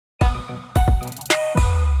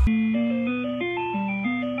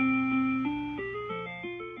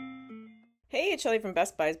it's Shelley from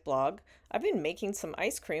Best Buy's blog. I've been making some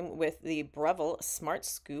ice cream with the Breville Smart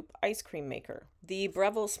Scoop ice cream maker. The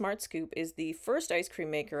Breville Smart Scoop is the first ice cream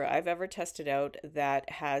maker I've ever tested out that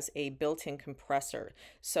has a built-in compressor.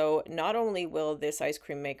 So not only will this ice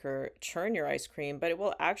cream maker churn your ice cream, but it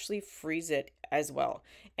will actually freeze it as well.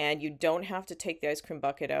 And you don't have to take the ice cream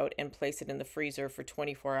bucket out and place it in the freezer for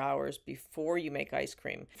 24 hours before you make ice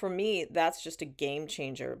cream. For me, that's just a game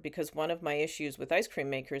changer because one of my issues with ice cream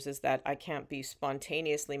makers is that I can't be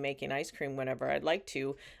spontaneously making ice cream whenever I'd like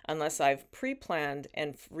to unless I've pre-planned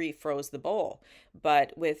and refroze the bowl.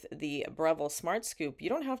 But with the Breville Smart Scoop, you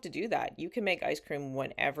don't have to do that. You can make ice cream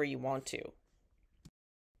whenever you want to.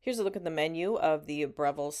 Here's a look at the menu of the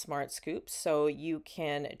Breville Smart Scoop. So you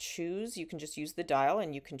can choose, you can just use the dial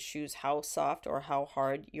and you can choose how soft or how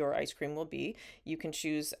hard your ice cream will be. You can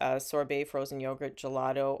choose sorbet, frozen yogurt,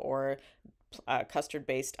 gelato, or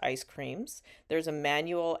custard-based ice creams. There's a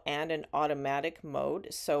manual and an automatic mode.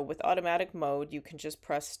 So with automatic mode, you can just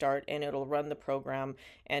press start and it'll run the program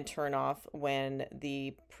and turn off when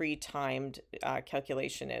the pre-timed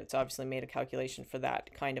calculation, it's obviously made a calculation for that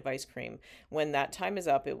kind of ice cream. When that time is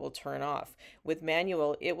up, it will turn off. With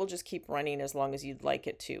manual, it will just keep running as long as you'd like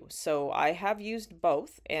it to. So I have used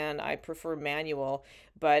both and I prefer manual,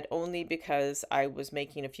 but only because I was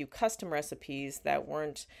making a few custom recipes that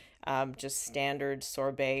weren't just standard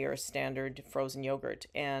sorbet or standard frozen yogurt,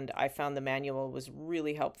 and I found the manual was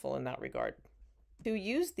really helpful in that regard. To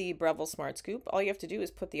use the Breville Smart Scoop, all you have to do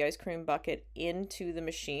is put the ice cream bucket into the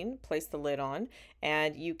machine, place the lid on,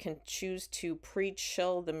 and you can choose to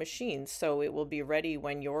pre-chill the machine so it will be ready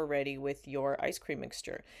when you're ready with your ice cream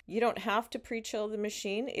mixture. You don't have to pre-chill the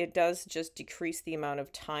machine, it does just decrease the amount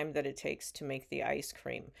of time that it takes to make the ice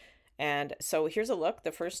cream. And so here's a look.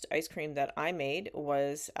 The first ice cream that I made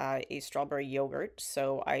was a strawberry yogurt.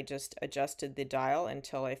 So I just adjusted the dial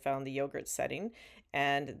until I found the yogurt setting,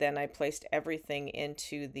 and then I placed everything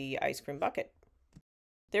into the ice cream bucket.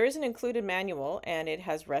 There is an included manual and it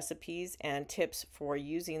has recipes and tips for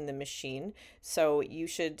using the machine. So you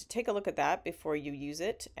should take a look at that before you use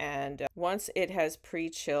it. And once it has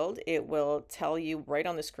pre-chilled, it will tell you right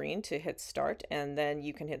on the screen to hit start, and then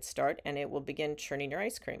you can hit start and it will begin churning your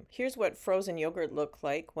ice cream. Here's what frozen yogurt looked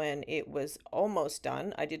like when it was almost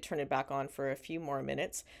done. I did turn it back on for a few more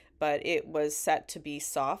minutes, but it was set to be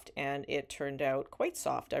soft and it turned out quite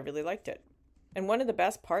soft. I really liked it. And one of the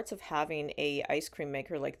best parts of having a ice cream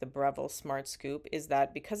maker like the Breville Smart Scoop is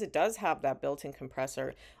that because it does have that built-in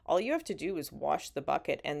compressor, all you have to do is wash the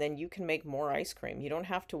bucket and then you can make more ice cream. You don't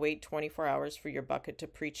have to wait 24 hours for your bucket to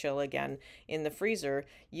pre-chill again in the freezer.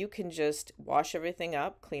 You can just wash everything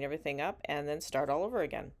up, clean everything up, and then start all over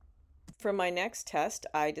again. For my next test,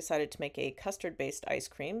 I decided to make a custard-based ice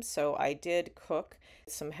cream. So I did cook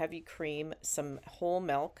some heavy cream, some whole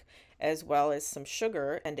milk, as well as some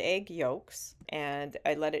sugar and egg yolks, and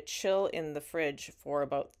I let it chill in the fridge for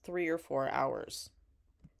about 3 or 4 hours.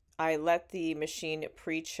 I let the machine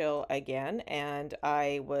pre-chill again and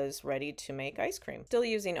I was ready to make ice cream. Still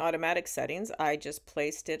using automatic settings, I just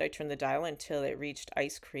placed it, I turned the dial until it reached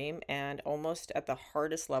ice cream and almost at the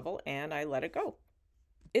hardest level, and I let it go.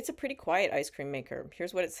 It's a pretty quiet ice cream maker.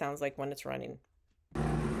 Here's what it sounds like when it's running.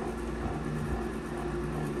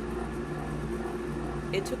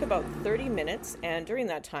 It took about 30 minutes, and during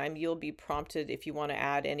that time you'll be prompted if you want to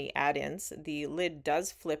add any add-ins. The lid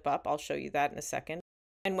does flip up, I'll show you that in a second.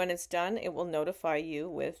 And when it's done, it will notify you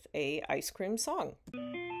with an ice cream song.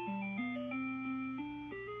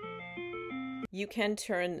 You can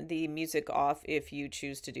turn the music off if you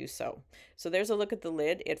choose to do so. So there's a look at the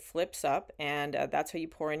lid. It flips up, and that's how you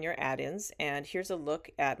pour in your add-ins. And here's a look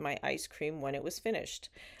at my ice cream when it was finished.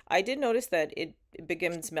 I did notice that it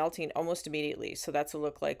begins melting almost immediately. So that's a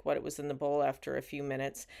look like what it was in the bowl after a few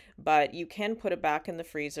minutes. But you can put it back in the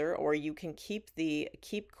freezer, or you can keep the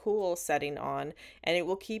keep cool setting on, and it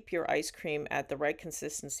will keep your ice cream at the right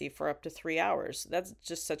consistency for up to 3 hours. That's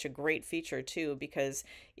just such a great feature too, because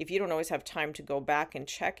if you don't always have time to go back and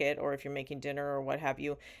check it, or if you're making dinner or what have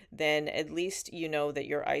you, then at least you know that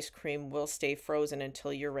your ice cream will stay frozen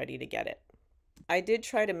until you're ready to get it. I did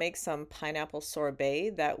try to make some pineapple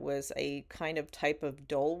sorbet that was a kind of type of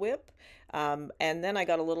Dole Whip. And then I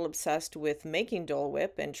got a little obsessed with making Dole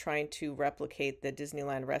Whip and trying to replicate the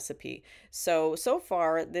Disneyland recipe. So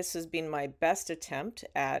far, this has been my best attempt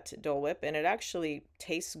at Dole Whip, and it actually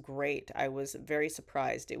tastes great. I was very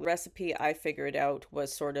surprised. The recipe I figured out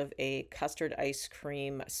was sort of a custard ice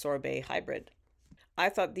cream sorbet hybrid. I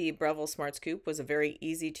thought the Breville Smart Scoop was a very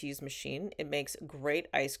easy to use machine. It makes great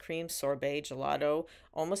ice cream, sorbet, gelato,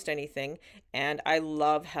 almost anything. And I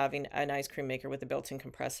love having an ice cream maker with a built-in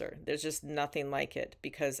compressor. There's just nothing like it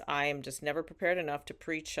because I am just never prepared enough to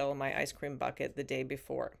pre-chill my ice cream bucket the day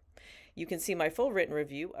before. You can see my full written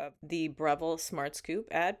review of the Breville Smart Scoop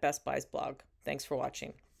at Best Buy's blog. Thanks for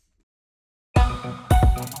watching.